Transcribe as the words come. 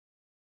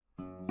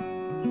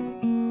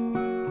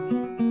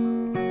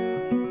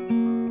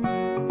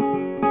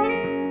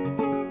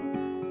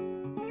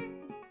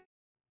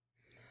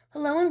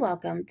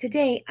welcome.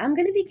 Today, I'm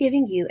going to be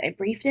giving you a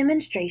brief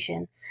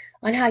demonstration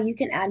on how you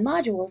can add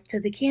modules to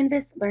the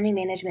Canvas Learning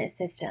Management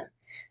System.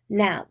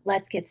 Now,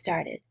 let's get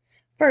started.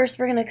 First,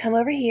 we're going to come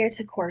over here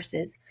to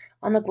Courses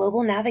on the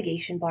global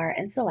navigation bar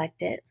and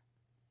select it.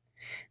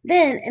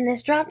 Then, in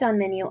this drop-down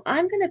menu,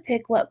 I'm going to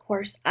pick what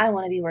course I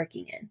want to be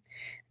working in.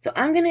 So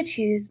I'm going to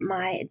choose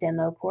my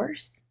demo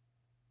course.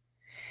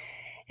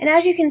 And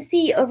as you can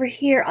see over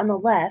here on the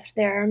left,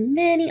 there are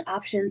many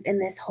options in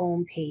this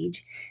home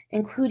page,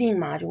 including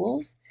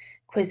modules,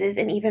 quizzes,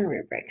 and even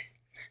rubrics.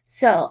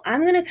 So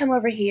I'm going to come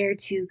over here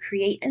to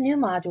create a new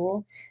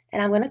module, and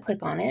I'm going to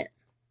click on it.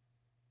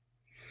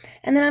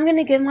 And then I'm going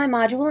to give my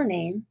module a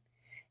name.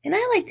 And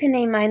I like to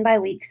name mine by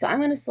week, so I'm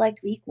going to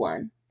select week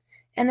 1.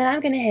 And then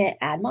I'm going to hit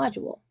Add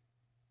Module.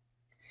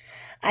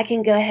 I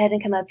can go ahead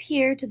and come up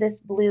here to this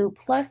blue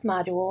plus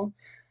module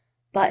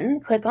button,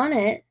 click on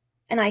it,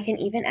 and I can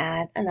even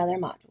add another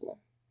module.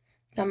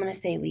 So I'm going to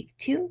say week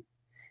 2,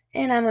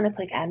 and I'm going to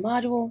click Add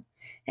Module,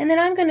 and then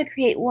I'm going to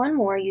create one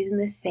more using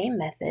the same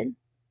method.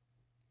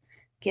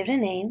 Give it a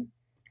name,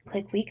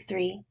 click week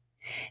 3,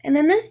 and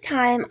then this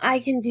time I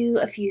can do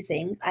a few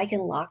things. I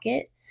can lock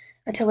it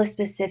until a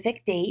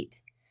specific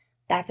date.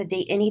 That's a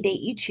date, any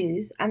date you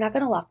choose. I'm not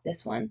going to lock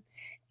this one.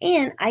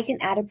 And I can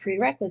add a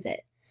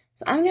prerequisite.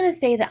 So I'm going to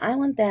say that I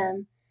want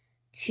them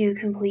to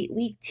complete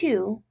week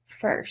 2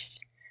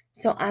 first.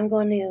 So I'm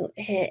going to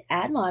hit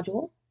Add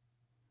Module,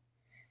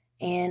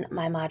 and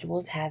my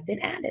modules have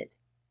been added.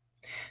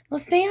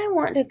 Let's say I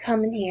want to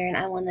come in here and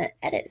I want to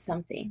edit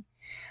something.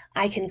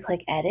 I can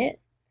click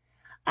Edit.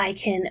 I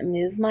can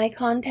move my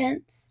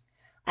contents.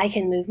 I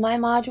can move my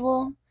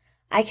module.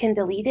 I can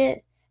delete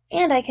it,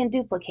 and I can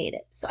duplicate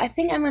it. So I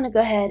think I'm going to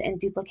go ahead and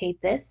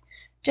duplicate this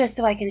just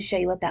so I can show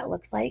you what that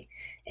looks like.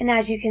 And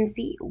as you can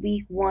see,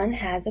 week 1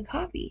 has a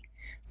copy.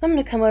 So I'm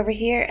going to come over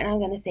here and I'm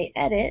going to say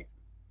Edit.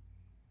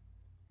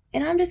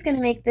 And I'm just going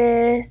to make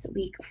this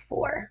week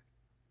 4.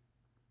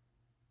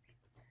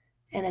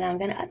 And then I'm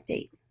going to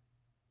update.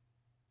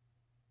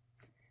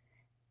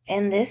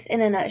 And this,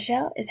 in a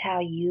nutshell, is how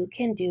you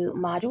can do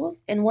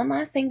modules. And one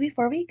last thing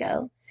before we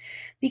go,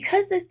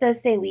 because this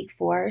does say week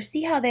 4,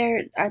 see how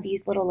there are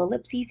these little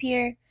ellipses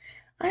here?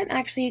 I'm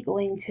actually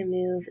going to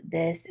move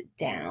this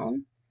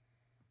down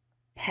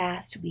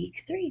past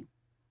week 3.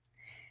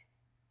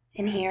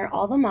 And here are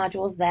all the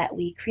modules that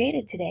we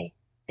created today.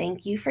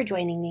 Thank you for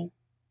joining me.